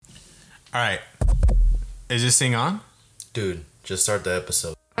All right. Is this thing on? Dude, just start the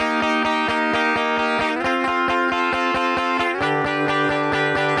episode.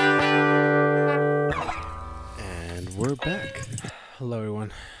 And we're back. Hello,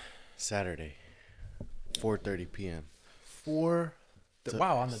 everyone. Saturday, 4:30 p.m. Wow,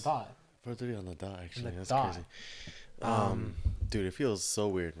 on the dot. 4:30 on the dot, actually. The That's dot. crazy. Dude, it feels so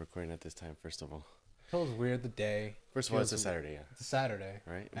weird recording at this time, first of all. Feels weird the day. First of all, it's a Saturday, yeah. It's a Saturday.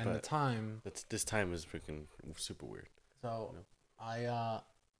 Right? And But the time. this time is freaking super weird. So,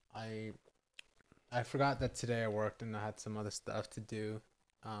 I forgot that today I worked and I had some other stuff to do,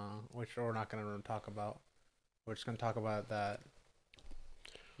 which we're not going to talk about. We're just going to talk about that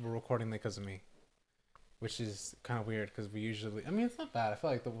we're recording because of me, which is kind of weird because we usually, I mean, it's not bad. I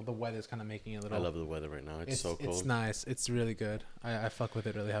feel like the weather's kind of making it a little. I love the weather right now. It's so cold. It's nice. It's really good. I fuck with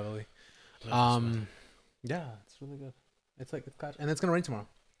it really heavily. Yeah, it's really good. It's like, and it's going to rain tomorrow.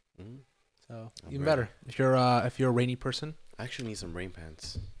 Mm-hmm. So even better if you're a rainy person. I actually need some rain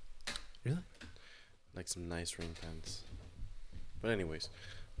pants. Really? Like some nice rain pants. But anyways,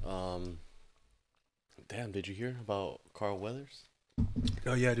 damn, did you hear about Carl Weathers?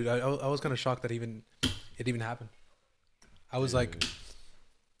 Oh yeah, dude. I was kind of shocked that it even happened. I was like,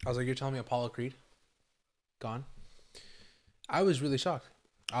 you're telling me Apollo Creed gone? I was really shocked.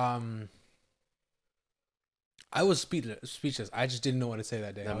 I was speechless. I just didn't know what to say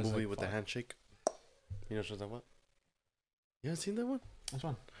that day. That movie like, with the handshake. You know what I'm talking about? You haven't seen that one? Which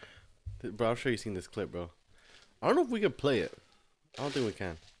one? Bro, I'm sure you've seen this clip, bro. I don't know if we can play it. I don't think we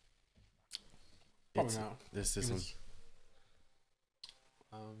can. Probably not. This one.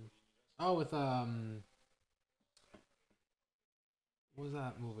 With what was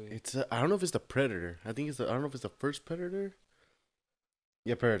that movie? It's I don't know if it's the Predator. I think I don't know if it's the first Predator.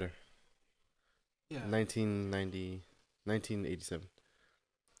 Yeah, Predator. Yeah. 1987.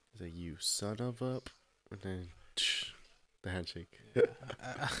 It's like, you son of a, and then the handshake.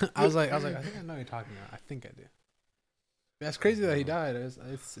 I was like, I think I know what you're talking about. I think I do. That's crazy that he died.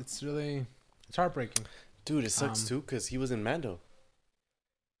 It's really heartbreaking. Dude, it sucks too because he was in Mando.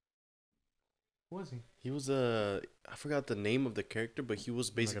 Who was he? He was I forgot the name of the character, but he was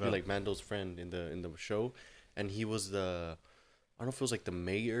basically like Mando's friend in the show, and he was I don't know if it was like the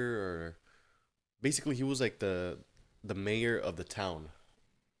mayor or, basically he was like the mayor of the town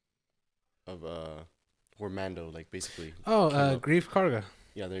of where Mando like basically. Grief Karga.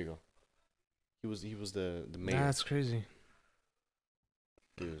 Yeah, there you go. He was the mayor. That's crazy.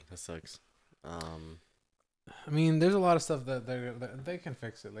 Dude, that sucks. I mean, there's a lot of stuff that they can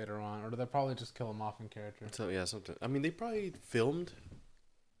fix it later on, or they'll probably just kill him off in character. So yeah, something. I mean, they probably filmed.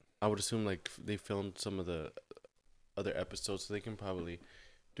 I would assume like they filmed some of the other episodes, so they can probably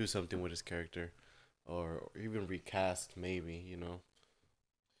do something with his character, or even recast maybe. You know.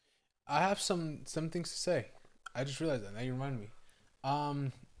 I have some things to say. I just realized that. Now you remind me.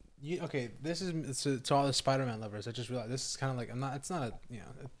 This is to all the Spider-Man lovers. I just realized this is kind of like it's not a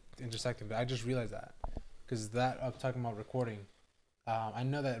intersecting, but I just realized that. Because I'm talking about recording. I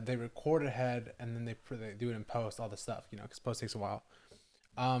know that they record ahead and then they do it in post, all the stuff, because post takes a while.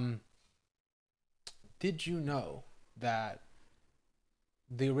 Did you know that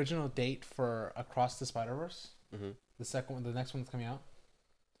the original date for Across the Spider-Verse, the next one that's coming out?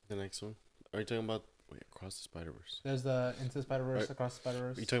 The next one? Are you talking about Across the Spider-Verse? There's the Into the Spider-Verse, Across the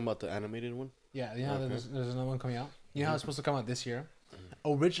Spider-Verse. Are you talking about the animated one? Yeah, there's another one coming out. You know how it's supposed to come out this year?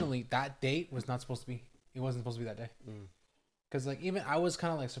 Originally, that date was not supposed to be. It wasn't supposed to be that day. Because even I was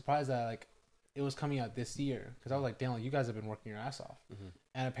kind of like surprised that it was coming out this year. Because I was like, damn, you guys have been working your ass off.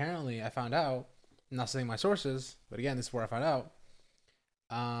 And apparently I found out, I'm not saying my sources, but again, this is where I found out.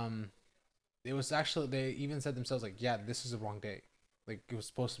 It was actually, they even said themselves like, yeah, this is the wrong date. Like it was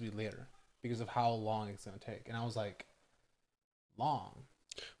supposed to be later because of how long it's going to take. And I was like, long.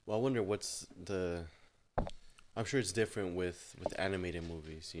 Well, I wonder I'm sure it's different with animated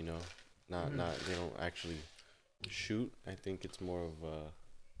movies, Not they don't actually shoot. I think it's more of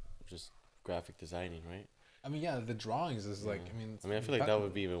just graphic designing, right? I mean, yeah, the drawings is like. I feel like that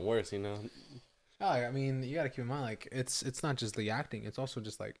would be even worse, I mean, you gotta keep in mind, like it's not just the acting; it's also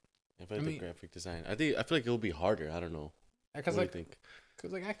just like. I feel like the graphic design. I feel like it'll be harder. I don't know. Because what do you think?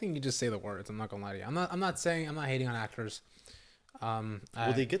 Because acting, you just say the words. I'm not gonna lie to you. I'm not hating on actors.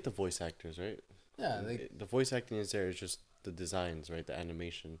 They get the voice actors, right? Yeah, the voice acting is there. It's just the designs, right? The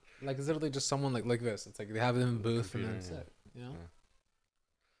animation. Like it's literally just someone like this. It's like they have them in a booth and that's it.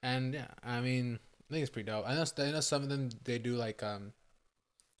 And I mean, I think it's pretty dope. I know some of them they do like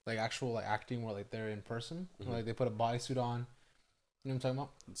actual acting where they're in person. Like they put a bodysuit on. You know what I'm talking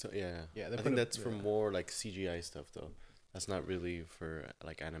about? So yeah. Yeah. I think that's for more like CGI stuff though. That's not really for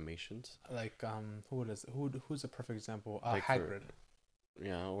like animations. Like who's a perfect example? Like Hagrid.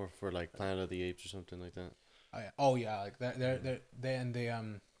 Yeah, or for like Planet of the Apes or something like that. Oh yeah, like they'll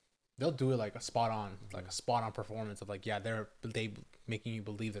do it like a spot on, like a spot on performance of like they making you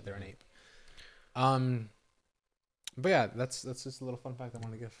believe that they're an ape. But yeah, that's just a little fun fact I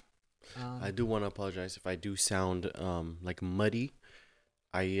want to give. I do want to apologize if I do sound like muddy.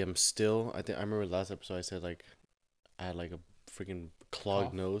 I am still. I think I remember last episode I said like I had like a freaking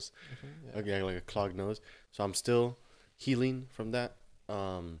clogged nose. Yeah. Okay, like a clogged nose. So I'm still healing from that.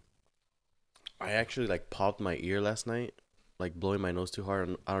 I actually like popped my ear last night, like blowing my nose too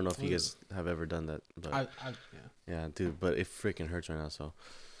hard. I don't know if you guys have ever done that, but yeah, dude. But it freaking hurts right now. So,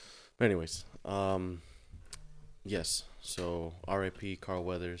 but anyways, yes. So R.I.P. Carl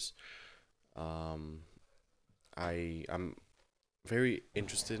Weathers. I'm very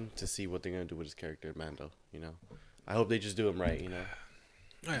interested to see what they're gonna do with his character Mando. You know, I hope they just do him right. You know.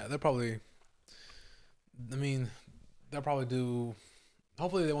 Oh, yeah, they'll probably. I mean, they'll probably do.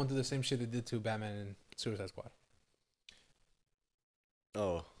 Hopefully, they won't do the same shit they did to Batman and Suicide Squad.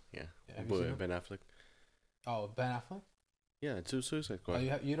 Oh yeah, Ben Affleck. Oh, Ben Affleck. Yeah, it's Suicide Squad.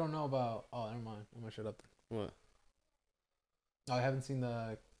 You don't know about? Oh, never mind. I'm gonna shut up. What? Oh, I haven't seen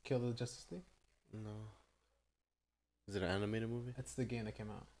the Kill the Justice League. No. Is it an animated movie? It's the game that came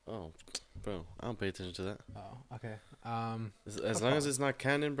out. Oh, bro, I don't pay attention to that. Oh, okay. As long as it's not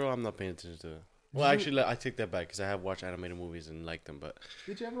canon, bro, I'm not paying attention to it. Well, actually, I take that back because I have watched animated movies and liked them. But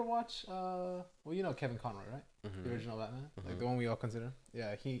did you ever watch? Well, you know Kevin Conroy, right? Mm-hmm. The original Batman, like the one we all consider.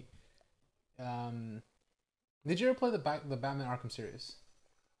 Yeah, he. Did you ever play the Batman Arkham series?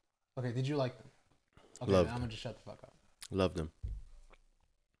 Okay, did you like them? Okay, I'm gonna just shut the fuck up. Loved them.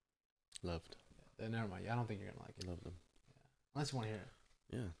 Loved. Yeah, never mind. I don't think you're gonna like it. Love them. Yeah. Unless you want to hear it.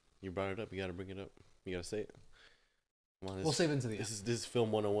 Yeah, you brought it up. You gotta bring it up. You gotta say it. Come on, we'll save it into the end. This is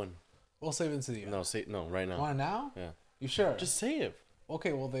film 101. We'll save it into the end. No, right now. Want it now? Yeah. You sure? Just say it.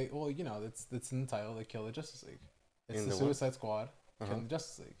 Okay, well you know it's in the title. They kill the Justice League. It's the Suicide Squad killing the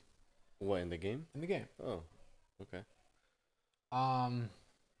Justice League. What, in the game? In the game. Oh, okay. I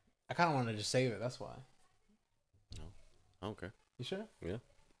kind of wanted to just save it. That's why. No. Okay. You sure? Yeah.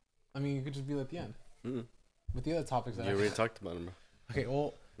 I mean, you could just be at the end. Mm-mm. With the other topics that you already talked about them, bro. Okay,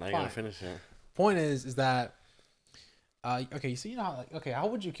 well. Now you gotta finish it. Point is that. Okay, so you know how how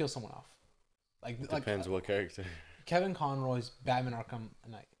would you kill someone off? Depends what character. Kevin Conroy's Batman Arkham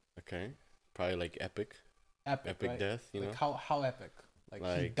Knight. Okay. Probably like epic. Epic right? death, you know? How epic? Like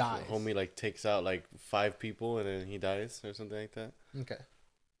he dies. Homie like takes out like 5 people and then he dies or something like that. Okay.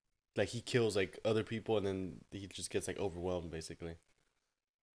 Like he kills like other people and then he just gets like overwhelmed basically.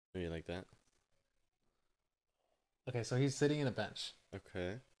 Maybe like that. Okay, so he's sitting in a bench.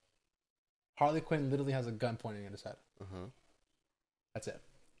 Okay. Harley Quinn literally has a gun pointing at his head. Uh-huh. That's it.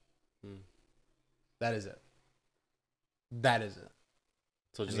 That is it. That is it.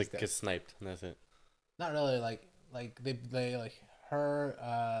 So just like get sniped and that's it. Not really. Like they like her.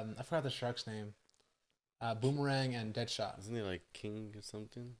 I forgot the shark's name. Boomerang and Deadshot. Isn't he like King or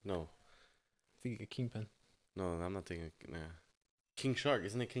something? No. I think Kingpin. No, I'm not thinking. Nah. King Shark,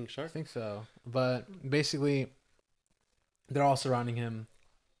 isn't it King Shark? I think so. But basically, they're all surrounding him,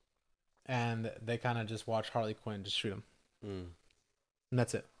 and they kind of just watch Harley Quinn just shoot him. And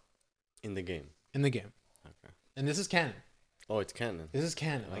that's it. In the game. In the game. Okay. And this is canon. Oh, it's canon. This is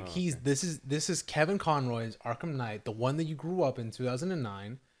canon. Like this is Kevin Conroy's Arkham Knight, the one that you grew up in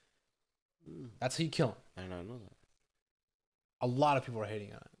 2009. That's how you kill him. I don't know that. A lot of people are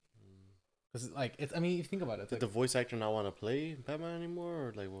hating on it. Cause like it's. I mean, if you think about it, did the voice actor not want to play Batman anymore,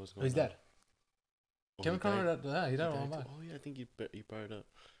 or like what was going on? He's dead. Oh, Kevin Conroy, he died a while back. Oh yeah, I think you brought it up.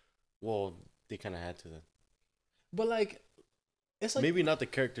 Well, they kind of had to then. But like, it's like maybe not the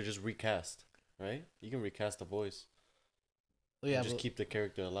character, just recast, right? You can recast the voice. Yeah, just keep the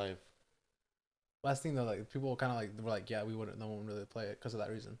character alive. Last thing though, like people kind of like were like, yeah, we wouldn't. No one would really play it because of that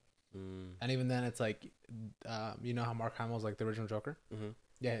reason. And even then, it's like, you know how Mark Hamill's like the original Joker.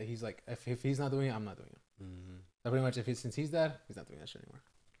 Yeah, he's like, if he's not doing it, I'm not doing it. So pretty much, since he's dead, he's not doing that shit anymore.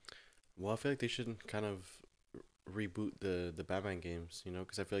 Well, I feel like they should kind of reboot the Batman games, you know,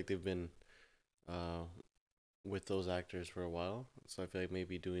 because I feel like they've been with those actors for a while. So I feel like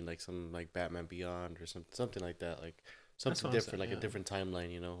maybe doing like some like Batman Beyond or something like that, like something different, like a different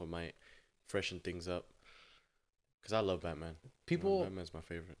timeline, you know, it might freshen things up. Because I love Batman. Batman's my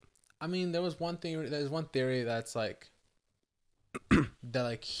favorite. I mean, there's one theory that's like that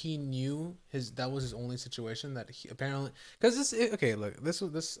like he knew that was his only situation, that he apparently, because this okay, look,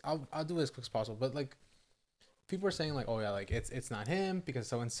 this I'll do it as quick as possible, but like people are saying like, oh yeah, like it's not him because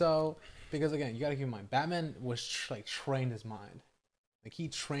so and so. Because again, you gotta keep in mind, Batman was trained his mind, like he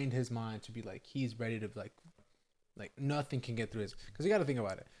trained his mind to be like he's ready to like nothing can get through his. Because you gotta think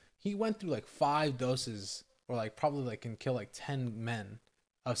about it. He went through like 5 doses, or like probably like can kill like 10 men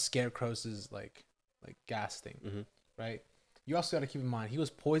of Scarecrow's like gas thing, right? You also gotta keep in mind he was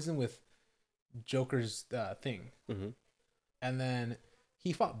poisoned with Joker's thing, and then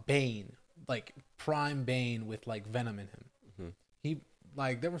he fought Bane, like prime Bane with like venom in him. He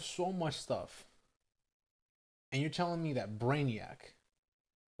like there was so much stuff, and you're telling me that Brainiac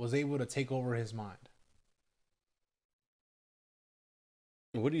was able to take over his mind?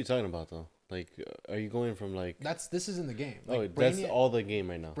 What are you talking about though? Like, are you going from like this is in the game? Like, oh, that's all the game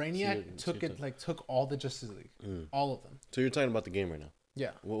right now. Brainiac took all the Justice League, all of them. So you're talking about the game right now?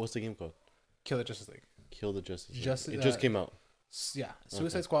 Yeah. What's the game called? Kill the Justice League. Kill the Justice League. It just came out. Yeah,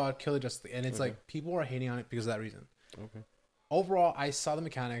 Suicide Squad, Kill the Justice League, and it's like people are hating on it because of that reason. Okay. Overall, I saw the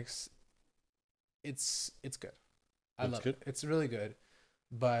mechanics. It's good. I love it. It's really good,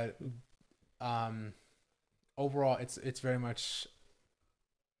 but overall, it's very much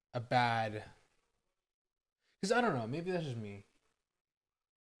a bad. Because I don't know, maybe that's just me.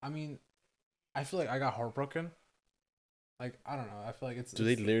 I mean, I feel like I got heartbroken. Like, I don't know. I feel like it's. Do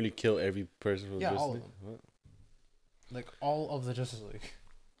they literally kill every person from Justice League? Of them. What? Like all of the Justice League.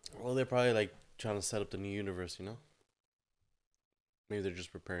 Well, they're probably like trying to set up the new universe, you know. Maybe they're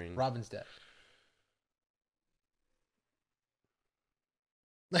just preparing. Robin's dead.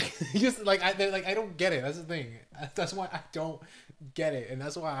 Like just like I don't get it. That's the thing. That's why I don't get it, and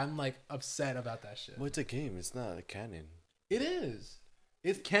that's why I'm like upset about that shit. Well, it's a game. It's not a canon. It is.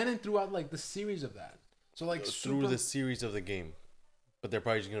 It's canon throughout like the series of that. So like through the series of the game, but they're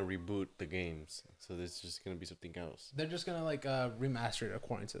probably just gonna reboot the games. So there's just gonna be something else. They're just gonna like remaster it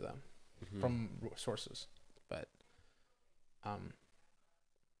according to them from sources, but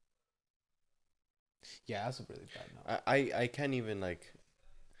yeah, that's a really bad note. I can't even like.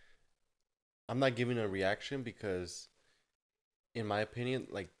 I'm not giving a reaction because, in my opinion,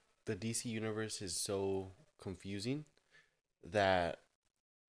 like the DC universe is so confusing that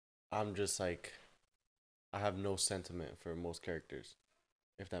I'm just like, I have no sentiment for most characters,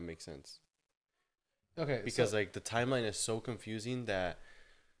 if that makes sense. Okay. Because like the timeline is so confusing that,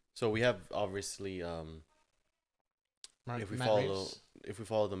 so we have obviously if we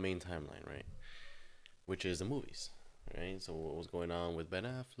follow the main timeline, right, which is the movies, right? So what was going on with Ben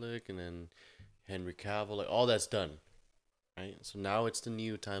Affleck and then Henry Cavill, like all that's done, right? So now it's the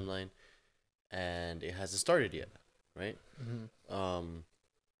new timeline, and it hasn't started yet, right? And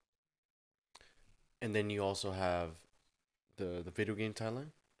then you also have the video game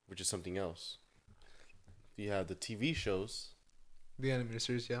timeline, which is something else. You have the TV shows, the animated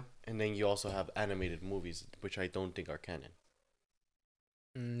series, yeah, and then you also have animated movies, which I don't think are canon.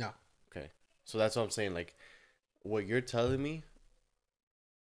 No. Okay, so that's what I'm saying. Like, what you're telling me,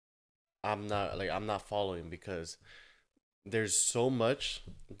 I'm not following because there's so much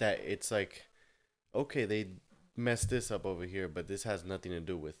that it's like, okay, they messed this up over here, but this has nothing to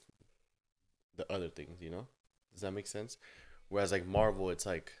do with the other things, you know? Does that make sense? Whereas like Marvel, it's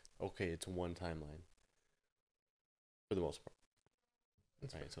like, okay, it's one timeline for the most part.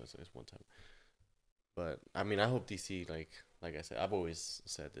 That's right, so it's one time. But I mean, I hope DC, like I said, I've always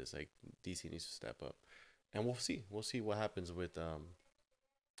said this, like DC needs to step up, and we'll see what happens with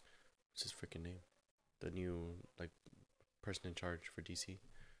what's his freaking name, the new like person in charge for DC.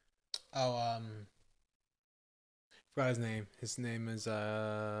 Oh, forgot his name. His name is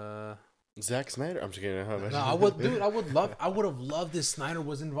Zack Snyder. I'm just kidding. No, I would have loved if Snyder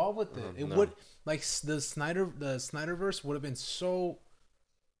was involved with it. It would like the Snyderverse would have been so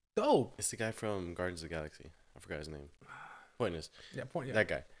dope. It's the guy from Guardians of the Galaxy. I forgot his name. Pointless. Yeah, that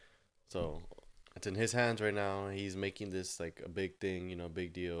guy. So it's in his hands right now. He's making this like a big thing, you know,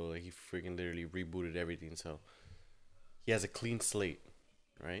 big deal. Like he freaking literally rebooted everything. So he has a clean slate,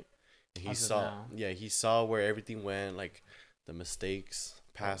 right? And he saw where everything went, like the mistakes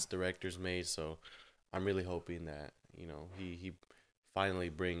past directors made. So I'm really hoping that, you know, he finally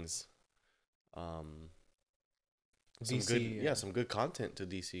brings some good content to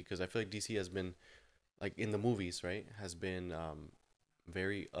DC, because I feel like DC has been, like in the movies, right, has been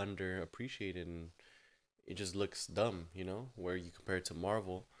very underappreciated, and it just looks dumb, you know, where you compare it to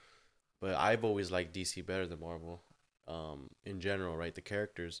Marvel. But I've always liked DC better than Marvel, in general, right? The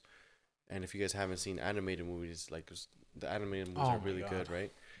characters. And if you guys haven't seen animated movies, like the animated movies are really good,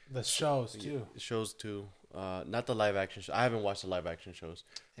 right? The shows too. Shows too. Not the live action show. I haven't watched the live action shows,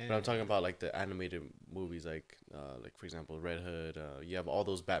 but I'm talking about like the animated movies, like for example, Red Hood. You have all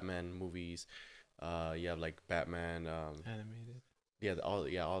those Batman movies, You have like Batman. Animated. Yeah,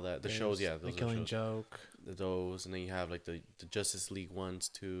 all that. The There's shows, yeah, The those are Killing shows. Joke. Those, and then you have like the Justice League ones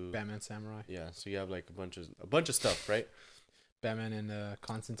too. Batman Samurai. Yeah, so you have like a bunch of stuff, right? Batman and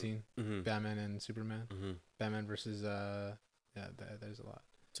Constantine. Mm-hmm. Batman and Superman. Mm-hmm. Batman versus there's a lot.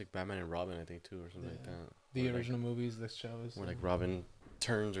 It's like Batman and Robin, I think, too, or something like that. The or original movies, the shows. Where like Robin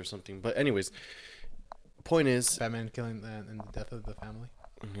turns or something. But anyways, point is Batman killing and the death of the family.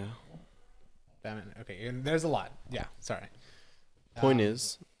 Yeah. Batman. Okay, and there's a lot. Yeah, sorry. Point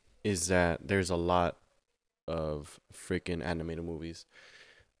is that there's a lot of freaking animated movies,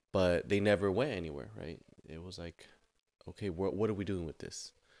 but they never went anywhere, right? It was like, okay, what are we doing with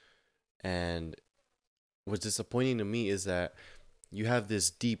this? And what's disappointing to me is that you have this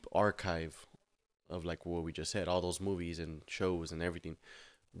deep archive of like what we just said, all those movies and shows and everything,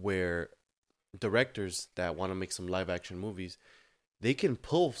 where directors that want to make some live action movies, they can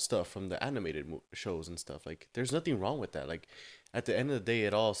pull stuff from the animated shows and stuff. Like, there's nothing wrong with that. Like, at the end of the day,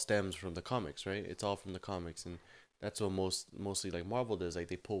 it all stems from the comics, right? It's all from the comics, and that's what mostly like Marvel does. Like,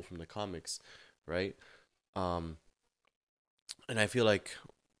 they pull from the comics, right? And I feel like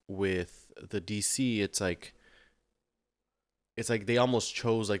with the DC, it's like they almost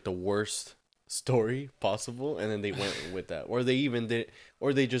chose like the worst story possible, and then they went with that, or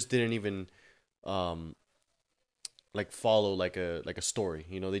they just didn't even like follow like a story.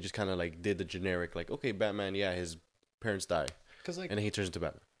 You know, they just kind of like did the generic, like, okay, Batman, yeah, his parents die, because like, and then he turns into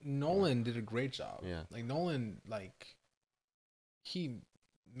Batman. Nolan did a great job. Yeah, like Nolan, like he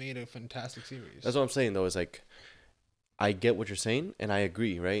made a fantastic series. That's what I'm saying though. Is like, I get what you're saying, and I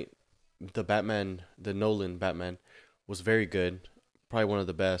agree. Right, the Nolan Batman was very good, probably one of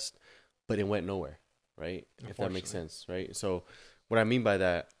the best, but it went nowhere. Right, if that makes sense. Right. So, what I mean by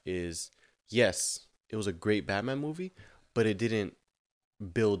that is, yes, it was a great Batman movie, but it didn't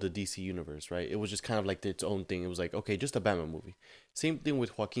build the DC universe, right? It was just kind of like its own thing. It was like, okay, just a Batman movie. Same thing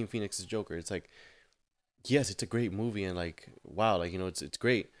with Joaquin Phoenix's Joker. It's like, yes, it's a great movie, and like, wow, like, you know, it's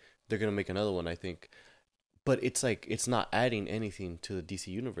great. They're gonna make another one, I think, but it's like, it's not adding anything to the DC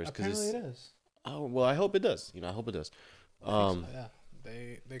universe. Apparently, it is. Oh well, I hope it does. You know, I hope it does. So, yeah,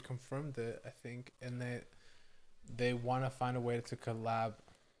 they confirmed it, I think, and they want to find a way to collab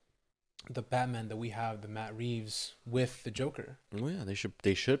the Batman that we have, the Matt Reeves, with the Joker. Well, yeah,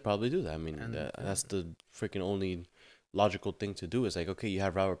 they should probably do that. I mean, that's the freaking only logical thing to do. Is like, okay, you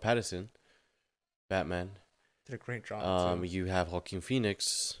have Robert Pattinson, Batman, did a great job. You have Joaquin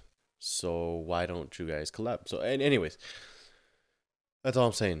Phoenix, so why don't you guys collab? So, and anyways, that's all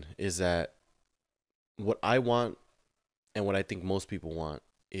I'm saying is that what I want and what I think most people want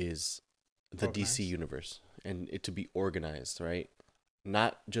is the DC universe and it to be organized, right?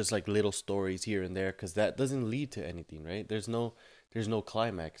 Not just like little stories here and there, because that doesn't lead to anything, right? There's no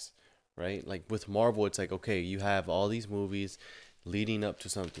climax, right? Like with Marvel, it's like, okay, you have all these movies leading up to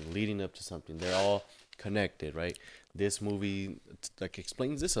something. They're all connected, right? This movie like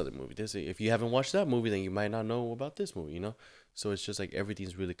explains this other movie. If you haven't watched that movie, then you might not know about this movie, you know? So it's just like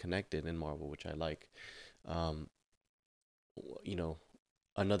everything's really connected in Marvel, which I like. You know,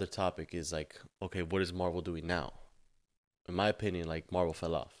 another topic is like, okay, what is Marvel doing now? In my opinion, like, Marvel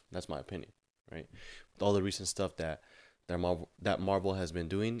fell off. That's my opinion, right? With all the recent stuff that Marvel has been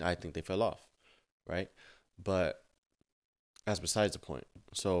doing, I think they fell off, right? But that's besides the point.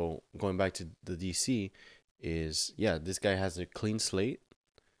 So going back to the DC is, yeah, this guy has a clean slate.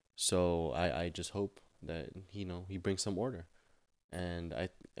 So I just hope that, you know, he brings some order. And I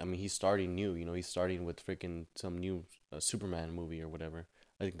mean, he's starting new. You know, he's starting with freaking some new Superman movie or whatever.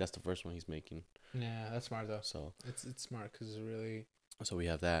 I think that's the first one he's making. Yeah, that's smart though. So it's smart because it's really. So we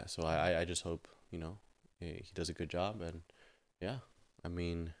have that. So I just hope, you know, he does a good job, and yeah, I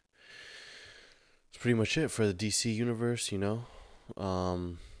mean, it's pretty much it for the DC universe. You know,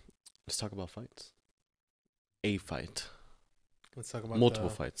 let's talk about fights. A fight. Let's talk about multiple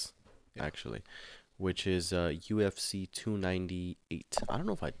fights, actually, which is UFC 298. I don't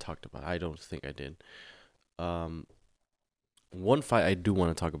know if I talked about it. I don't think I did. One fight I do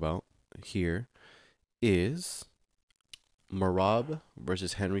want to talk about here is Merab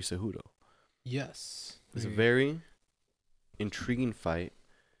versus Henry Cejudo. Yes. It's a very intriguing fight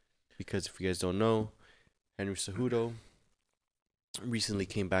because if you guys don't know, Henry Cejudo recently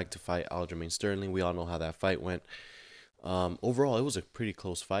came back to fight Aljamain Sterling. We all know how that fight went. Overall, it was a pretty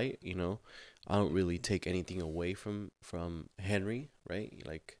close fight, you know. I don't really take anything away from Henry, right?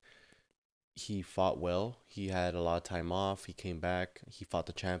 Like, he fought well. He had a lot of time off. He came back. He fought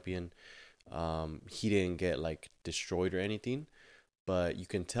the champion. He didn't get like destroyed or anything, but you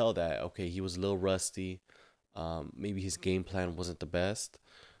can tell that, okay, he was a little rusty. Maybe his game plan wasn't the best.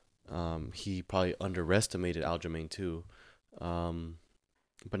 He probably underestimated Aljamain too.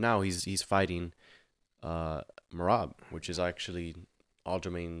 But now he's fighting Marab, which is actually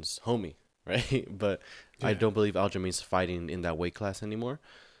Aljamain's homie, right? But yeah. I don't believe Aljamain's fighting in that weight class anymore.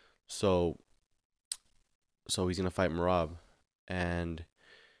 So he's gonna fight Marab, and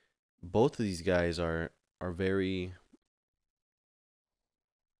both of these guys are very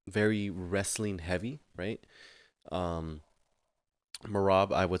very wrestling heavy, right?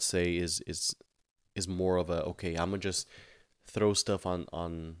 Marab, I would say, is more of a, okay, I'm gonna just throw stuff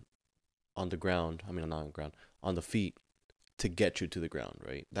on the ground. I mean, not on the ground, on the feet to get you to the ground,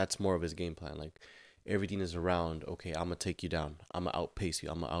 right? That's more of his game plan. Like, everything is around, okay, I'm gonna take you down. I'm gonna outpace you.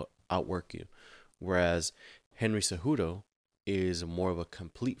 I'm gonna outwork you. Whereas Henry Cejudo is more of a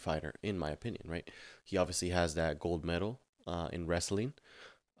complete fighter, in my opinion, right? He obviously has that gold medal in wrestling.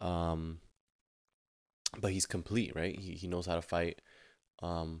 But he's complete, right? He knows how to fight,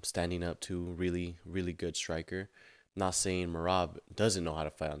 standing up to really, really good striker. Not saying Marab doesn't know how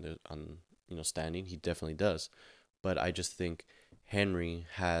to fight on standing. He definitely does. But I just think Henry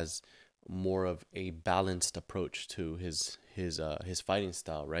has more of a balanced approach to his fighting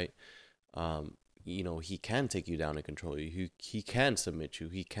style, right? He can take you down and control you. He can submit you.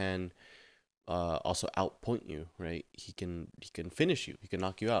 He can also outpoint you, right? He can finish you. He can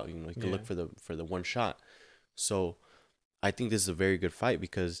knock you out. He can look for the one shot. So I think this is a very good fight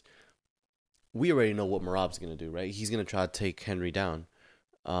because we already know what Marab's gonna do, right? He's gonna try to take Henry down,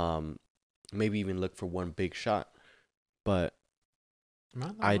 maybe even look for one big shot. But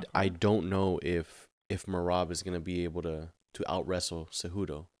I don't know if Marab is gonna be able to out wrestle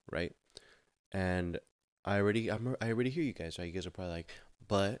Cejudo, right? And I already hear you guys, right? You guys are probably like,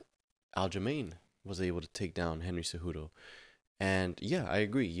 but Aljamain was able to take down Henry Cejudo, and yeah, I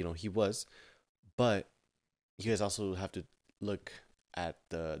agree. He was, but you guys also have to look at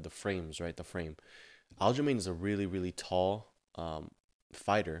the frames, right? The frame. Aljamain is a really, really tall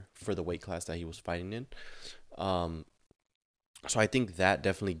fighter for the weight class that he was fighting in. So I think that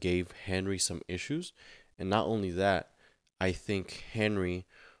definitely gave Henry some issues. And not only that, I think Henry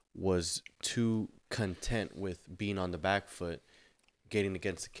was too content with being on the back foot, getting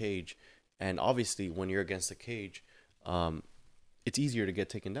against the cage. And obviously, when you're against the cage, it's easier to get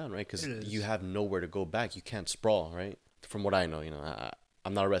taken down, right? Because you have nowhere to go back. You can't sprawl, right? From what I know,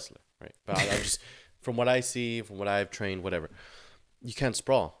 I'm not a wrestler, right? But I'm just, from what I see, from what I've trained, whatever, you can't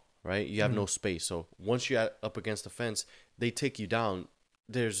sprawl, right? You have no space. So once you're up against the fence, they take you down.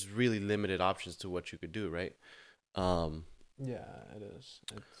 There's really limited options to what you could do, right? Yeah, it is.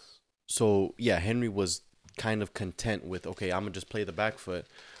 So yeah, Henry was kind of content with, okay, I'm gonna just play the back foot,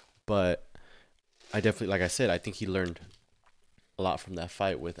 but I definitely, like I said, I think he learned a lot from that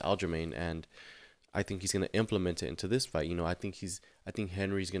fight with Aljamain, and I think he's gonna implement it into this fight. I think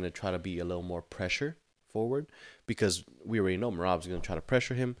Henry's gonna try to be a little more pressure forward because we already know Marab's gonna try to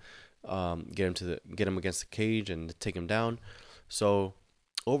pressure him, get him against the cage and take him down. So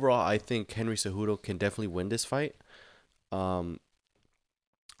overall, I think Henry Cejudo can definitely win this fight. I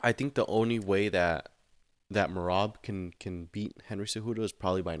think the only way that Marab can beat Henry Cejudo is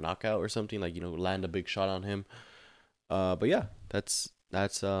probably by knockout or something, like land a big shot on him. But yeah, that's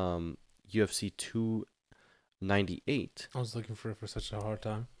UFC 298. I was looking for it for such a hard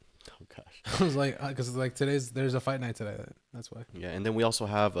time. Oh gosh. I was like, because there's a fight night today. That's why. Yeah, and then we also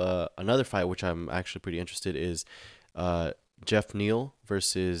have another fight which I'm actually pretty interested is Jeff Neal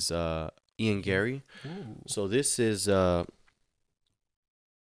versus Ian Gary. Ooh. So this is a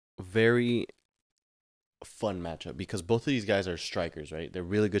very fun matchup because both of these guys are strikers, right? They're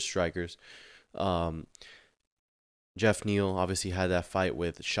really good strikers. Jeff Neal obviously had that fight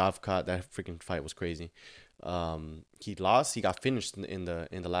with Shavkat. That freaking fight was crazy. He lost. He got finished in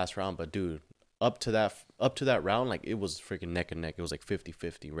the last round, but dude, up to that round, like, it was freaking neck and neck. It was like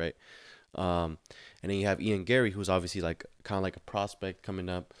 50-50, right? And then you have Ian Gary, who's obviously like kind of like a prospect coming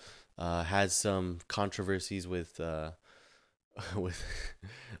up. Has some controversies with with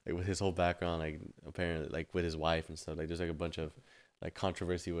his whole background, like apparently like with his wife and stuff. Like there's like a bunch of like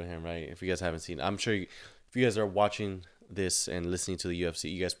controversy with him, right? If you guys haven't seen, I'm sure if you guys are watching this and listening to the UFC,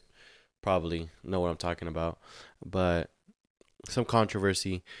 you guys probably know what I'm talking about. But some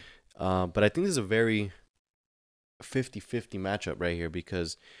controversy. But I think this is a very 50-50 matchup right here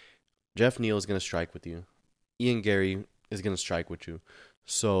because Jeff Neal is going to strike with you. Ian Gary is going to strike with you.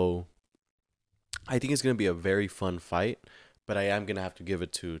 So I think it's going to be a very fun fight. But I am going to have to give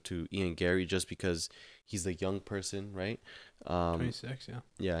it to Ian Gary just because he's a young person, right? 26, yeah.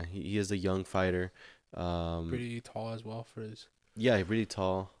 Yeah, he is a young fighter. Pretty tall as well for his... Yeah, really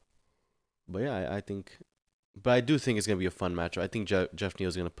tall. But yeah, I think but I do think it's gonna be a fun match. I think Jeff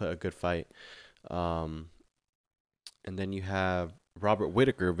Neal's gonna put a good fight. And then you have Robert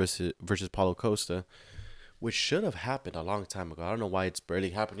Whitaker versus Paulo Costa, which should have happened a long time ago. I don't know why it's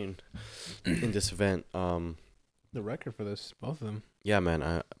barely happening in this event. The record for this, both of them. Yeah, man.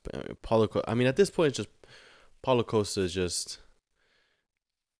 I mean, at this point, it's just Paulo Costa is just.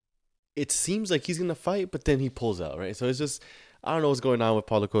 It seems like he's gonna fight, but then he pulls out, right? So it's just I don't know what's going on with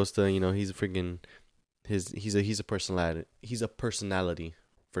Paulo Costa. You know, he's a freaking he's a personality. He's a personality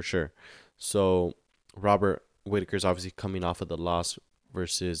for sure. So Robert Whitaker's obviously coming off of the loss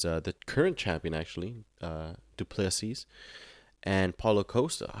versus the current champion, actually, Duplessis, and Paulo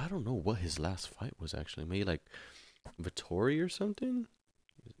Costa. I don't know what his last fight was actually. Maybe like Vittori or something.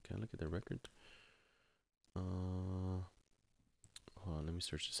 Can I look at the record? Hold on, let me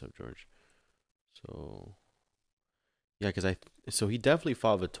search this up, George. So, yeah, so he definitely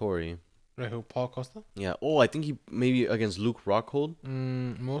fought Vittori. Right, who? Paul Costa? Yeah. Oh, I think he maybe against Luke Rockhold.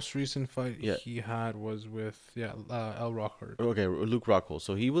 Most recent fight he had was with El Rockhold. Okay, Luke Rockhold.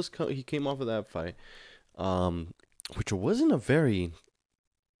 So he came off of that fight, which wasn't a very,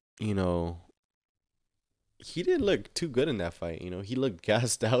 you know. He didn't look too good in that fight. You know, he looked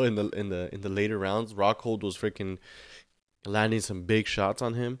gassed out in the later rounds. Rockhold was freaking landing some big shots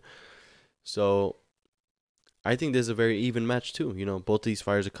on him. So I think this is a very even match too. You know, both these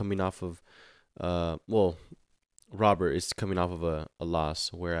fighters are coming off of Robert is coming off of a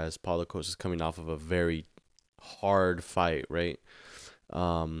loss, whereas Paulo Costa is coming off of a very hard fight, right?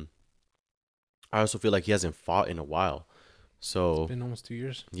 I also feel like he hasn't fought in a while. So it's been almost 2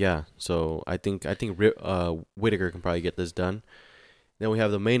 years. Yeah, so I think Whitaker can probably get this done. Then we have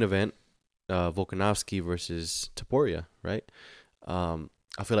the main event, Volkanovski versus Topuria, right? I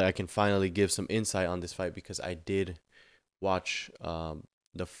feel like I can finally give some insight on this fight because I did watch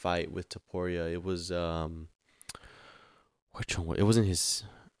the fight with Topuria. It was which one? It wasn't his.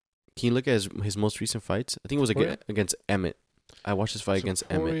 Can you look at his most recent fights? I think it was against Emmett. I watched his fight against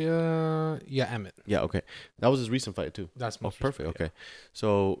Emmett. Yeah, Emmett. Yeah, okay. That was his recent fight too. That's most perfect. Recent, okay.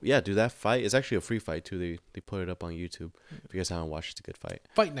 So yeah, dude, that fight is actually a free fight too. They put it up on YouTube. If you guys haven't watched, it's a good fight.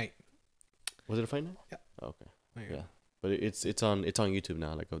 Fight night. Was it a fight night? Yeah. Oh, okay. Yeah. But it's on YouTube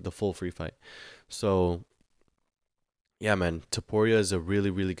now, like the full free fight. So yeah, man, Topuria is a really,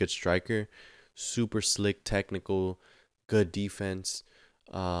 really good striker. Super slick, technical, good defense.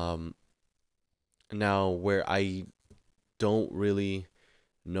 Now where I don't really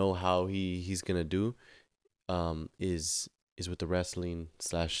know how he's gonna do is with the wrestling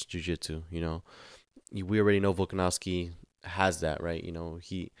 / jiu-jitsu. You know, we already know Volkanovski has that, right? You know,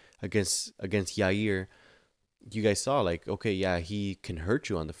 he against Yair, you guys saw, like, okay, yeah, he can hurt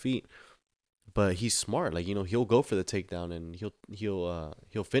you on the feet, but he's smart. Like, you know, he'll go for the takedown and he'll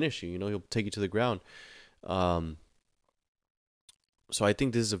finish you. You know, he'll take you to the ground. So I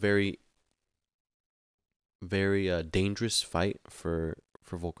think this is a very, very dangerous fight for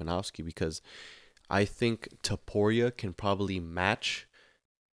Volkanovski because I think Topuria can probably match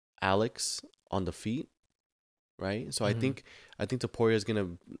Alex on the feet, right? So I think Topuria is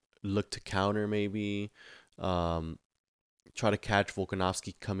gonna look to counter, maybe try to catch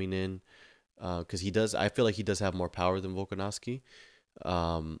Volkanovski coming in, because I feel like he does have more power than Volkanovski.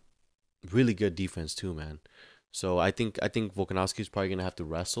 Really good defense too, man. So I think Volkanovski is probably gonna have to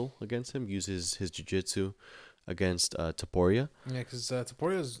wrestle against him, use his jiu-jitsu against Topuria. Yeah, because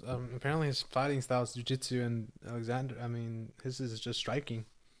Topuria's apparently his fighting style is jiu-jitsu, and Alexander, I mean, his is just striking.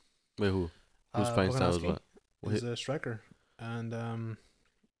 Wait, who? Whose fighting style is what? He's a striker, and I'm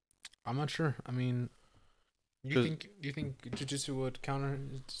not sure. I mean, do you think jiu-jitsu would counter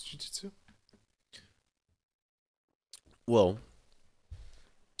jiu-jitsu? Well,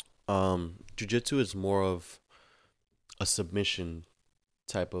 jiu-jitsu is more of a submission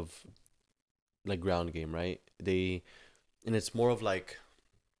type of like ground game, right? And it's more of like,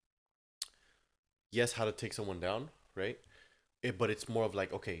 yes, how to take someone down, right? But it's more of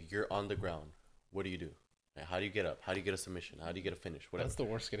like, okay, you're on the ground. What do you do? How do you get up? How do you get a submission? How do you get a finish? Whatever. That's the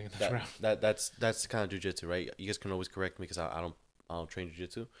worst, getting in the ground. That's kind of jiu-jitsu, right? You guys can always correct me because I don't train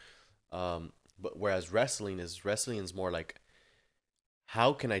jiu-jitsu. But whereas wrestling is more like,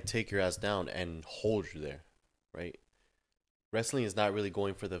 how can I take your ass down and hold you there, right? Wrestling is not really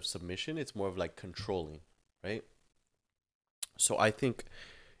going for the submission. It's more of like controlling, right? So I think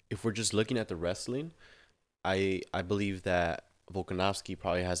if we're just looking at the wrestling, I believe that Volkanovski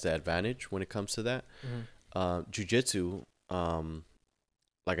probably has the advantage when it comes to that. Jiu-jitsu,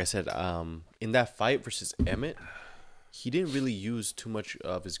 like I said, in that fight versus Emmett, he didn't really use too much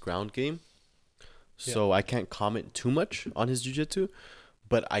of his ground game. So I can't comment too much on his jiu-jitsu.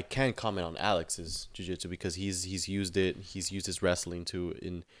 but I can comment on Alex's jiu-jitsu because he's used it. He's used his wrestling too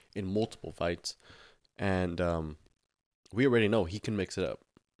in multiple fights, and we already know he can mix it up,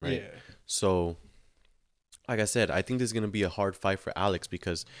 right? Yeah. So, like I said, I think this is gonna be a hard fight for Alex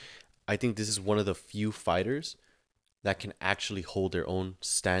because I think this is one of the few fighters that can actually hold their own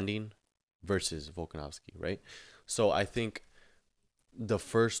standing versus Volkanovski, right? So I think the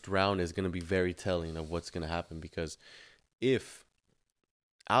first round is gonna be very telling of what's gonna happen because if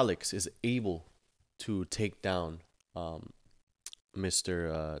Alex is able to take down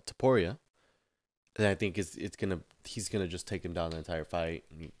Mr. Taporia, then I think he's gonna just take him down the entire fight,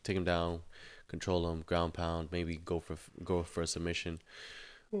 take him down, control him, ground pound, maybe go for a submission.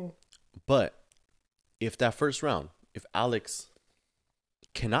 But if that first round, if Alex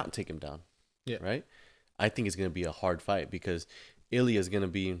cannot take him down, right, I think it's gonna be a hard fight because Ilya is gonna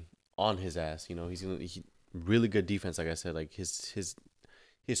be on his ass. You know, he really good defense. Like I said, like his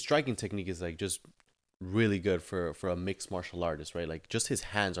striking technique is like just really good for a mixed martial artist, right? Like just his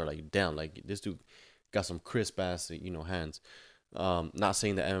hands are like down. Like this dude got some crisp ass, hands. Not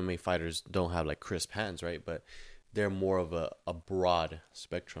saying that MMA fighters don't have like crisp hands, right? But they're more of a broad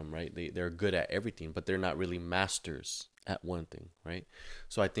spectrum, right? They're good at everything, but they're not really masters at one thing, right?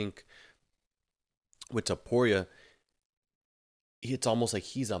 So I think with Taporia, it's almost like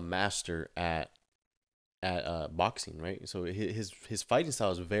he's a master at boxing, right? So his fighting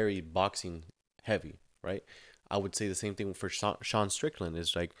style is very boxing heavy, right? I would say the same thing for Sean Strickland.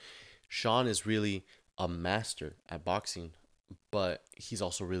 Is like Sean is really a master at boxing, but he's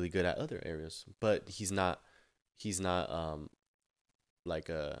also really good at other areas. But he's not like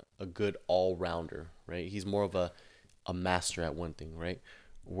a good all rounder, right? He's more of a master at one thing, right?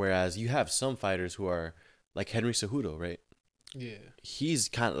 Whereas you have some fighters who are like Henry Cejudo, right? Yeah. He's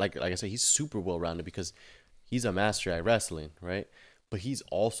kind of like I said, he's super well rounded because he's a master at wrestling, right? But he's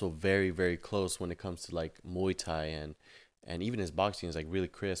also very, very close when it comes to like Muay Thai and even his boxing is like really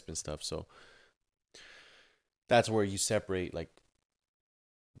crisp and stuff. So that's where you separate like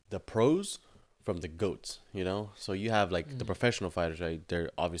the pros from the goats, you know? So you have like the professional fighters, right? They're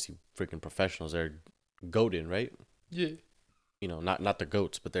obviously freaking professionals. They're goated, right? Yeah. You know, not the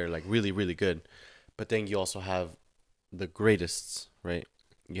goats, but they're like really, really good. But then you also have the greatest, right?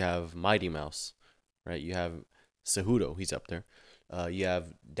 You have Mighty Mouse, right? You have Cejudo, he's up there. You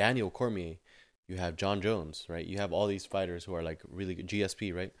have Daniel Cormier. You have John Jones, right? You have all these fighters who are like really good,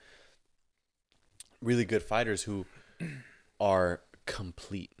 GSP, right? Really good fighters who are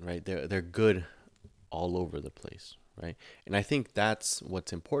complete, right? They're good all over the place, right? And I think that's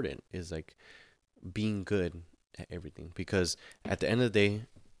what's important is like being good at everything because at the end of the day,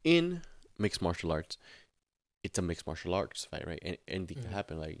 in mixed martial arts, it's a mixed martial arts fight, right? And anything can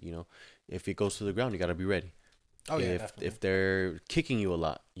happen. Like, if it goes to the ground, you got to be ready. Oh, yeah. If they're kicking you a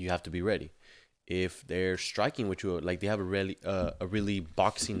lot, you have to be ready. If they're striking with you, like they have a really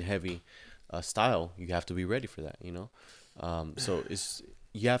boxing heavy style, you have to be ready for that, So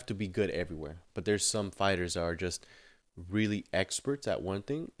you have to be good everywhere. But there's some fighters that are just really experts at one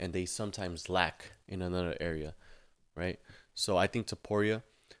thing and they sometimes lack in another area, right? So I think Taporia,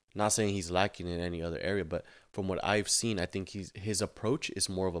 not saying he's lacking in any other area, but from what I've seen, I think his approach is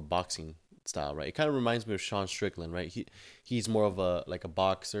more of a boxing style, right? It kind of reminds me of Sean Strickland, right? He's more of a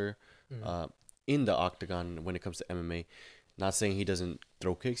boxer in the octagon when it comes to MMA. Not saying he doesn't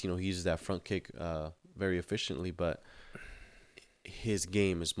throw kicks, he uses that front kick very efficiently, but his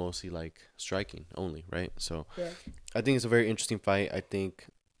game is mostly like striking only, right? So yeah. I think it's a very interesting fight. I think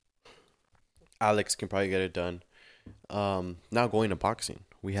Alex can probably get it done. Now going to boxing,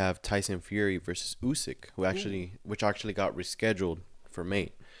 we have Tyson Fury versus Usyk, which actually got rescheduled for May.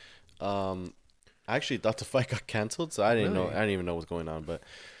 I actually thought the fight got canceled, so I didn't even know what was going on, but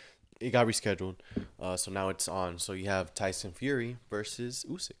it got rescheduled. So now it's on. So you have Tyson Fury versus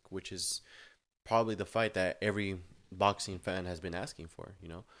Usyk, which is probably the fight that every boxing fan has been asking for.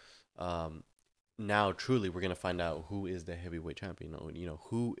 Now truly we're gonna find out who is the heavyweight champion.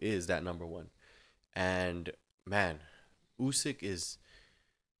 Who is that number one, and man, Usyk is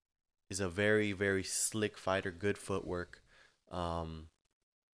a very, very slick fighter, good footwork.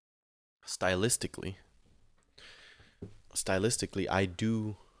 Stylistically, I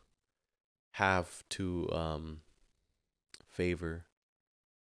do have to favor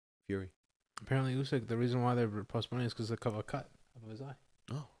Fury. Apparently, Usyk, the reason why they're postponing is because of a cut of his eye.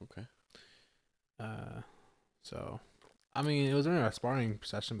 Oh, okay. So, I mean, it was only a sparring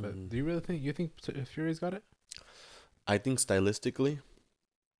session, but do you really think Fury's got it? I think stylistically,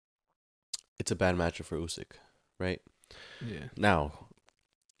 it's a bad matchup for Usyk, right? Yeah. Now,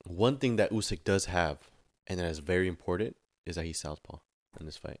 one thing that Usyk does have, and that is very important, is that he's southpaw. in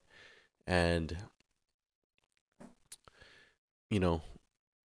this fight. And, you know,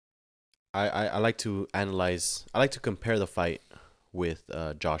 I like to analyze, I like to compare the fight with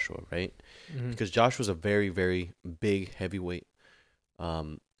Joshua, right? Because Joshua's a very, very big heavyweight,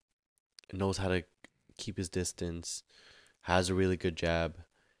 knows how to keep his distance, has a really good jab.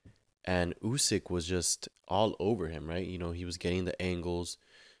 And Usyk was just all over him, right? You know, he was getting the angles,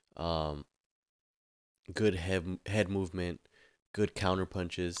 good head movement, good counter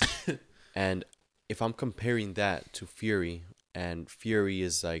punches. And if I'm comparing that to Fury, and Fury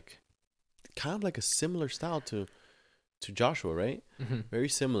is like kind of like a similar style to Joshua, right? Very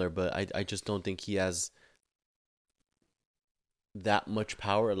similar, but I just don't think he has that much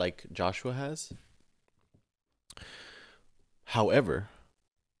power like Joshua has. However,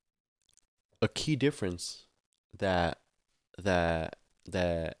 a key difference that that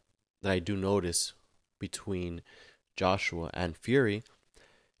that that I do notice between Joshua and Fury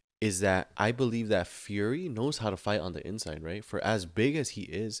is that I believe that Fury knows how to fight on the inside, right? For as big as he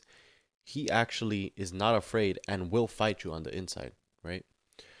is, he actually is not afraid and will fight you on the inside, right?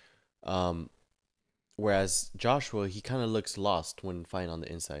 Whereas Joshua, he kind of looks lost when fighting on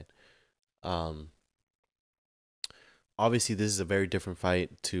the inside. Obviously, this is a very different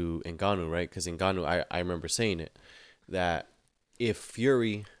fight to Ngannou, right? Because Ngannou, I remember saying it, that if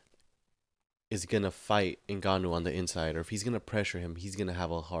Fury is going to fight Ngannou on the inside, or if he's going to pressure him, he's going to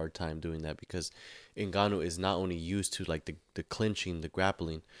have a hard time doing that, because Ngannou is not only used to like the clinching, the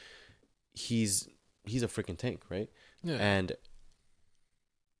grappling, he's a freaking tank, right? Yeah. And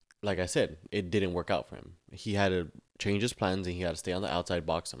like I said, it didn't work out for him. He had to change his plans and he had to stay on the outside,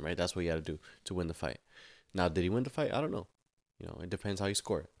 box him, right? That's what he had to do to win the fight. Now, did he win the fight? I don't know. You know, it depends how you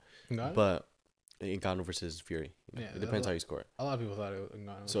score it. But Ngannou versus Fury, it depends how you score it. A lot of people thought it was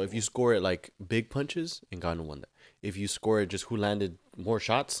Ngannou. So if you score it like big punches, Ngannou won that. If you score it just who landed more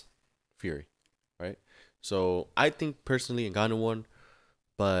shots, Fury, right? So I think personally Ngannou won,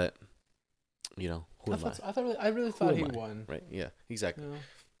 but you know, I really thought he won. Right? Yeah, exactly. You know?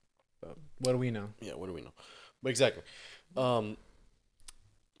 But what do we know? Yeah, what do we know? But exactly. Whatchamacallit?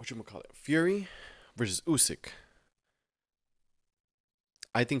 Fury versus Usyk.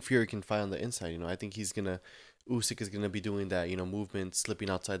 I think Fury can fight on the inside. You know, I think Usyk is gonna be doing that. You know, movement, slipping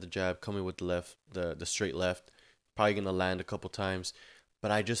outside the jab, coming with the left, the straight left, probably gonna land a couple times.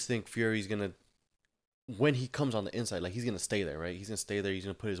 But I just think Fury's gonna, when he comes on the inside, like he's gonna stay there, right? He's gonna stay there. He's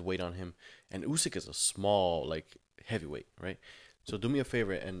gonna put his weight on him. And Usyk is a small, like heavyweight, right? So do me a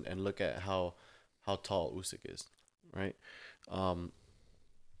favor and look at how tall Usyk is, right?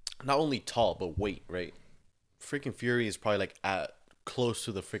 Not only tall but weight, right? Freaking Fury is probably like at close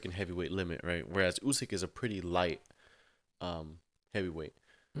to the freaking heavyweight limit, right? Whereas Usyk is a pretty light heavyweight.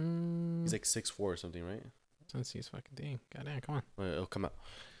 He's like 6'4" or something, right? Let's see his fucking thing. Goddamn, come on. Well, it'll come out.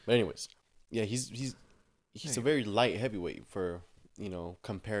 But anyways, yeah, he's a very light heavyweight for, you know,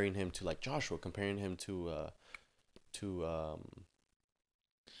 comparing him to like Joshua, comparing him to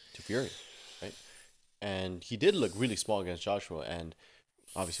Fury, right? And he did look really small against Joshua, and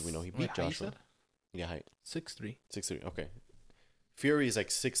obviously we know he beat Joshua. Yeah, height. 6'3". 6'3", okay. Fury is like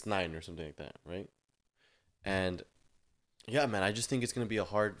 6'9" or something like that, right? And yeah, man, I just think it's gonna be a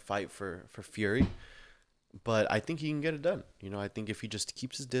hard fight for Fury, but I think he can get it done. You know, I think if he just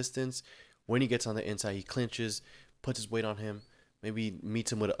keeps his distance, when he gets on the inside, he clinches, puts his weight on him, maybe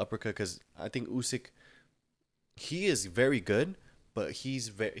meets him with an uppercut. Because I think Usyk, he is very good, but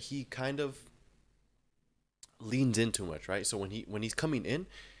he kind of leans in too much, right? So when he's coming in,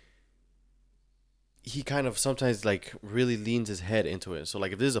 he kind of sometimes like really leans his head into it. So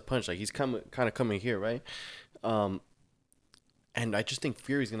like if there's a punch, like he's kind of coming here, right? And I just think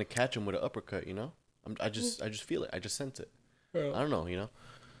Fury's gonna catch him with an uppercut. You know, I just feel it. I just sense it. Yeah. I don't know, you know.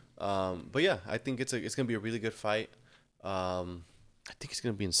 But yeah, I think it's gonna be a really good fight. I think it's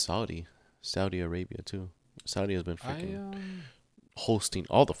gonna be in Saudi Arabia too. Saudi has been freaking hosting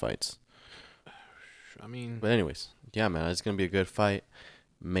all the fights. I mean, but anyways, yeah, man, it's gonna be a good fight.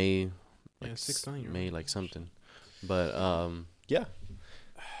 May like 6-9, May like something. But yeah,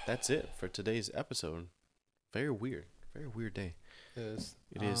 that's it for today's episode. Very weird day.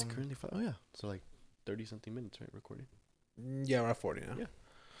 It is currently oh yeah, so like 30 something minutes, right? Recording. Yeah, we're at 40 now. Yeah.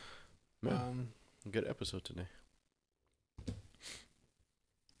 Man, good episode today.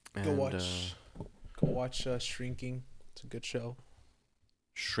 Go watch Shrinking. It's a good show.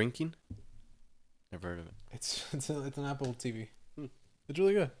 Shrinking? Never heard of it. It's an Apple TV. It's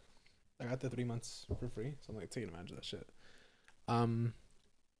really good. I got the 3 months for free, so I'm like taking advantage of that shit.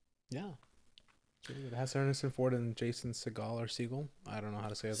 Yeah. It has Harrison Ford and Jason Segel or Segel. I don't know how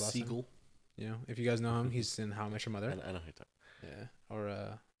to say his last name. Segel. Yeah, if you guys know him, he's in How I Met Your Mother. I know who you're talking. Yeah.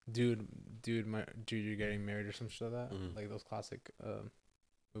 Or dude, you're getting married or some shit like that. Mhm. Like those classic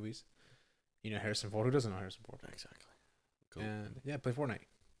movies. You know Harrison Ford. Who doesn't know Harrison Ford? Exactly. Cool. And yeah, play Fortnite.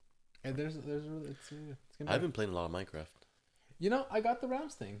 And there's really it's gonna be I've been playing a lot of Minecraft. You know, I got the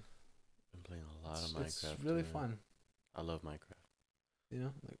Rams thing. Been playing a lot of It's Minecraft. really man. fun. I love Minecraft. You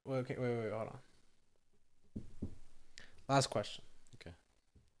know, like okay, wait, hold on. Last question. Okay.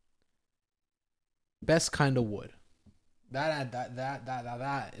 Best kind of wood. That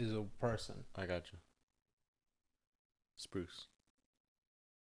is a person. I got you. Spruce.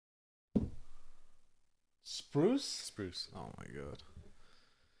 Spruce. Spruce. Oh my god.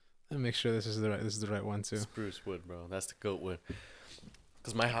 Let me make sure this is the right one too. Spruce wood, bro. That's the goat wood.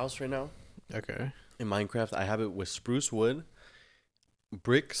 Cause my house right now Okay. in Minecraft, I have it with spruce wood,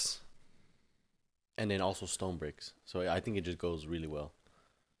 bricks, and then also stone bricks. So I think it just goes really well.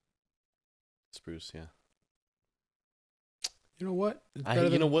 Spruce, yeah. You know what?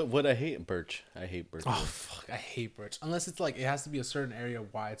 You know what I hate? Birch. I hate birch. Oh wood. fuck! I hate birch. Unless it's like it has to be a certain area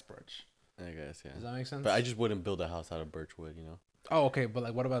why it's birch. I guess, yeah. Does that make sense? But I just wouldn't build a house out of birch wood, you know. Oh, okay. But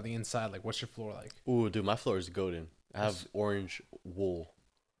like, what about the inside? Like, what's your floor like? Ooh, dude, my floor is golden. I have It's- orange wool.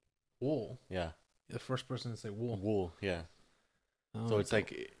 Wool. Yeah, You're the first person to say wool. wool. Yeah. Oh, So it's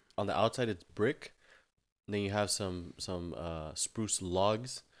like on the outside it's brick. And then you have some spruce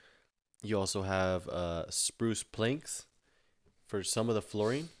logs. You also have spruce planks for some of the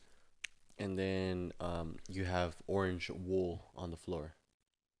flooring, and then you have orange wool on the floor.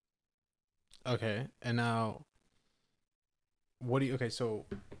 okay. And now, what do you? Okay, so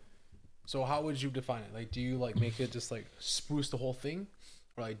how would you define it? Like, do you like make it just like spruce the whole thing,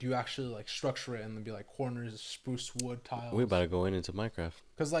 or like do you actually like structure it and then be like corners, spruce wood tiles? We about to go into Minecraft.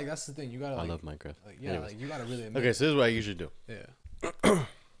 Because like that's the thing, you gotta. Like, I love Minecraft. Like, yeah, Anyways. like you gotta really. Okay, so this is what I usually do Yeah.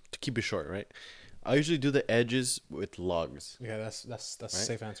 to keep it short, right? I usually do the edges with logs. Yeah, that's a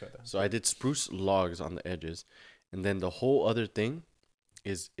safe answer right there. So I did spruce logs on the edges, and then the whole other thing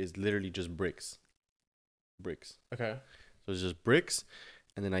is literally just bricks. Bricks. Okay. So it's just bricks,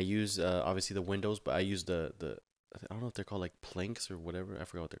 and then I use obviously the windows, but I use the I don't know if they're called like planks or whatever. I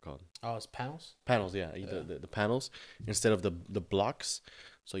forgot what they're called. Oh, it's panels. Panels, yeah. I use the panels instead of the blocks.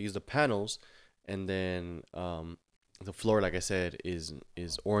 So I use the panels, and then the floor, like I said, is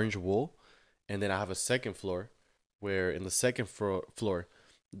orange wool, and then I have a second floor, where in the second floor,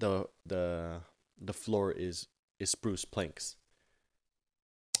 the floor is spruce planks.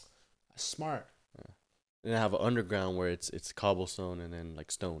 Smart. And I have an underground where it's cobblestone and then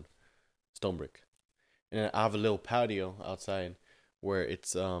like stone brick. And then I have a little patio outside where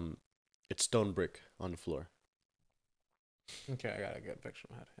it's stone brick on the floor. Okay, I got a good picture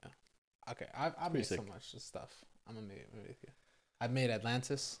in my head. Yeah. Okay, I've made sick. so much stuff. I'm gonna make it with you. I've made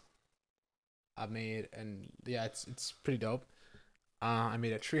Atlantis. I've made it's pretty dope. I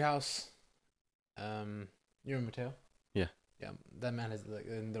made a treehouse. You remember Mateo? Yeah. Yeah, that man is like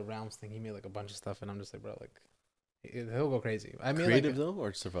in the realms thing. He made like a bunch of stuff, and I'm just like, bro, like he'll go crazy. I mean, Creative like, though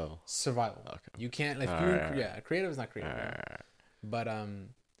or survival? survival. Okay. You can't like creative is not creative. Yeah. But I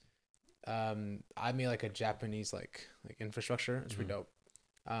made like a Japanese like infrastructure. It's pretty dope.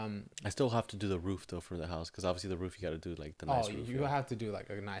 I still have to do the roof though for the house because obviously the roof you got to do like the nice roof. You have to do like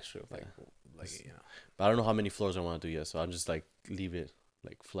a nice roof, like you know. But I don't know how many floors I want to do yet, so I'll just like leave it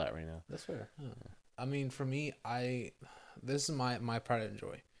like flat right now. That's fair. Yeah. I mean, for me, this is my pride and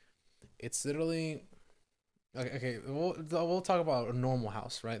joy. It's literally okay. We'll talk about a normal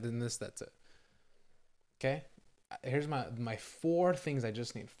house, right? Then that's it. Okay. Here's my 4 things I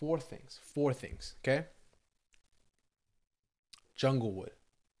just need. 4 things. 4 things. Okay. Jungle wood.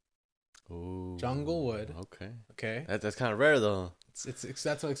 Ooh. Jungle wood. Okay. Okay. That's kind of rare though. It's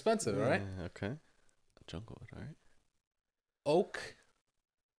that's so expensive, right? Yeah, okay. Jungle wood, all right. Oak.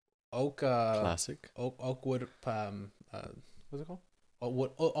 Classic. Oak wood. What's it called?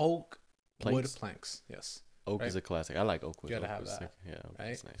 Oak Planks? wood planks. Yes. Oak Right? is a classic. I like oak wood. You gotta Oak have is that, sick. Yeah, oak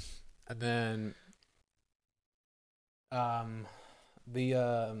right? is nice. And then,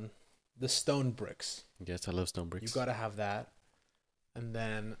 the stone bricks. Yes, I love stone bricks. You gotta have that. And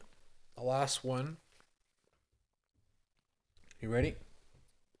then, the last one. You ready?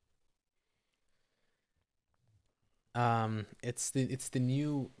 It's the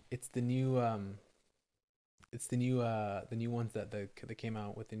new ones that they came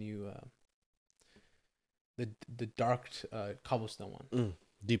out with the new the dark cobblestone one.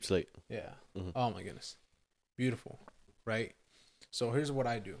 Deep slate. Yeah. Mhm. Oh my goodness. Beautiful. Right? So here's what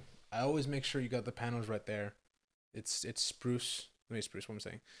I do. I always make sure you got the panels right there. It's spruce. Let me spruce what I'm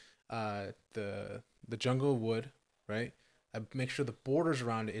saying. The jungle wood, right? I make sure the borders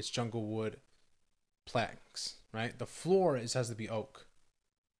around it is jungle wood planks, right? The floor has to be oak,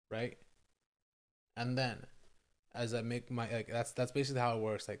 right? And then as I make my like that's basically how it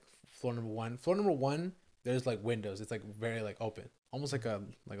works. Like floor number one. Floor number one, there's like windows. It's like very like open, almost like a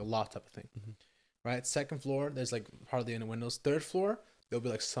loft type of thing, right? Second floor, there's like hardly any windows. Third floor, there'll be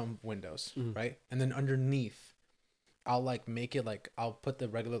like some windows, right? And then underneath, I'll like make it like I'll put the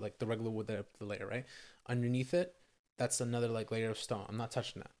regular wood there, the layer, right? Underneath it, that's another like layer of stone. I'm not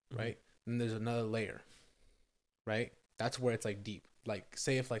touching that, right? And there's another layer, right? That's where it's like deep. Like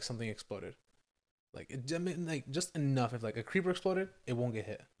say if like something exploded, like I mean, like just enough. If like a creeper exploded, it won't get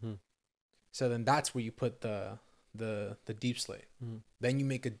hit. So then that's where you put the deep slate. Then you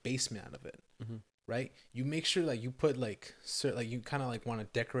make a basement out of it, right? You make sure that you put like you kind of like want to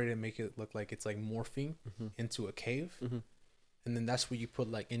decorate it and make it look like it's like morphing into a cave, and then that's where you put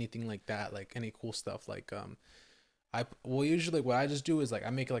like anything like that, like any cool stuff like usually what I just do is like I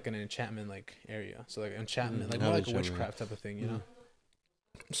make like an enchantment like area, so like enchantment like more like a witchcraft type of thing, you know.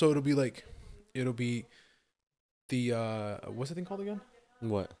 So it'll be the what's the thing called again?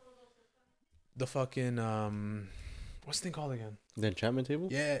 What? The fucking what's the thing called again? The enchantment table?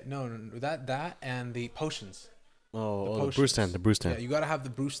 Yeah, no, that and the potions. The brew stand. Yeah, you gotta have the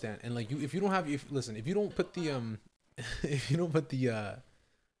brew stand, and like if you don't put the if you don't put the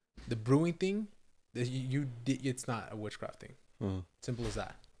brewing thing, it's not a witchcraft thing. Simple as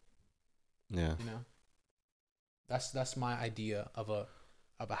that. Yeah. You know, that's my idea of a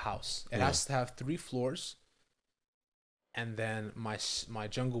house. It has to have 3 floors, and then my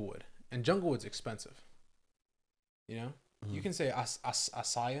jungle wood, and jungle wood's expensive. You know, you can say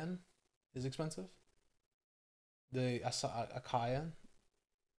Asayan is expensive. The Akayan,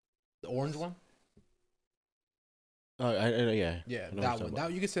 the orange one. Yeah. Yeah, that one.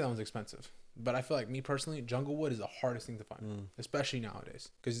 That you could say that one's expensive. But I feel like me personally, jungle wood is the hardest thing to find, especially nowadays,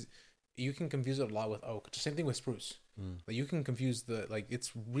 because you can confuse it a lot with oak. Same thing with spruce. Like you can confuse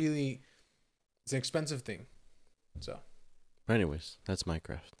it's an expensive thing. So. But anyways, that's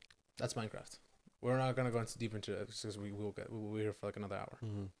Minecraft. That's Minecraft. We're not gonna go deep into it because we'll be here for like another hour.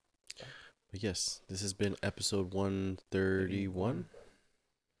 So. But yes, this has been episode 131.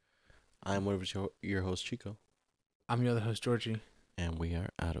 I'm one of your host, Chico. I'm your other host, Georgie. And we are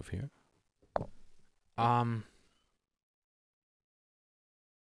out of here.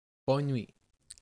 Bonne nuit.